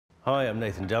Hi, I'm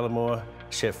Nathan Delamore,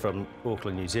 chef from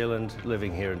Auckland, New Zealand,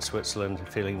 living here in Switzerland,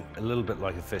 feeling a little bit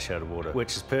like a fish out of water,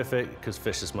 which is perfect because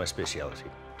fish is my speciality.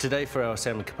 Today for our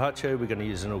salmon carpaccio, we're going to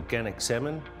use an organic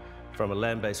salmon from a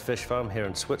land-based fish farm here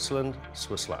in Switzerland,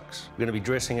 Swiss Lux. We're going to be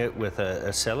dressing it with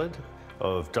a salad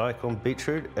of daikon,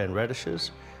 beetroot and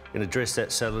radishes. We're going to dress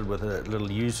that salad with a little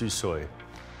yuzu soy.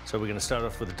 So we're going to start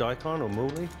off with a daikon or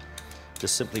mouli.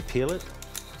 Just simply peel it.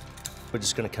 We're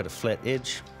just going to cut a flat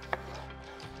edge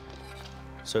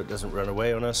so it doesn't run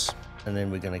away on us. And then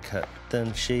we're going to cut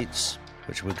thin sheets,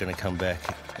 which we're going to come back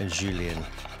and julienne.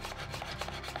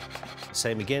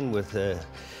 Same again with the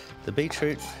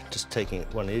beetroot, just taking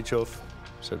one edge off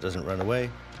so it doesn't run away.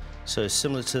 So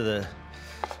similar to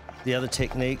the other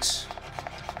techniques,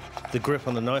 the grip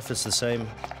on the knife is the same,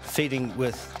 feeding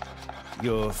with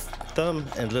your thumb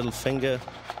and little finger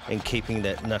and keeping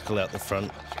that knuckle out the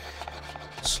front,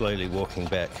 slowly walking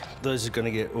back. Those are going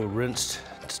to get all rinsed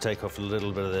to take off a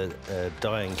little bit of the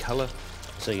dyeing colour,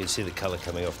 so you can see the colour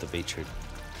coming off the beetroot.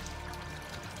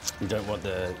 You don't want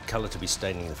the colour to be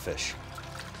staining the fish.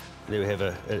 There we have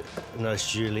a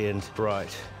nice julienne,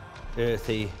 bright,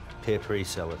 earthy, peppery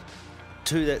salad.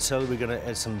 To that salad we're going to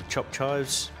add some chopped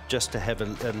chives, just to have a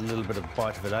little bit of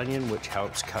bite of an onion, which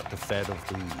helps cut the fat of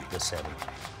the salmon.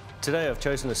 Today I've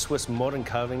chosen a Swiss modern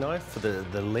carving knife for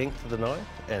the length of the knife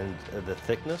and the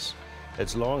thickness.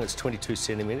 It's long, it's 22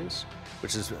 centimetres,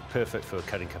 which is perfect for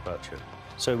cutting carpaccio.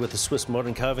 So with the Swiss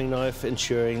modern carving knife,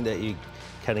 ensuring that you're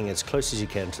cutting as close as you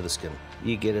can to the skin.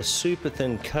 You get a super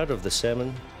thin cut of the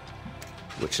salmon,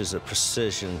 which is a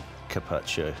precision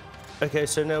carpaccio. Okay,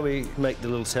 so now we make the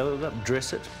little salad up,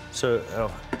 dress it. So our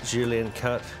julienne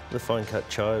cut, the fine cut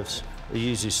chives,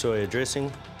 the yuzu soya dressing,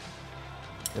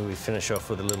 and we finish off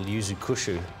with a little yuzu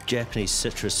kushu, Japanese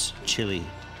citrus chili.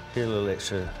 Here a little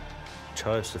extra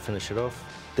chives to finish it off.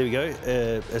 There we go,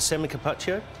 a salmon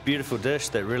carpaccio, beautiful dish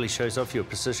that really shows off your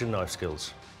precision knife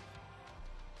skills.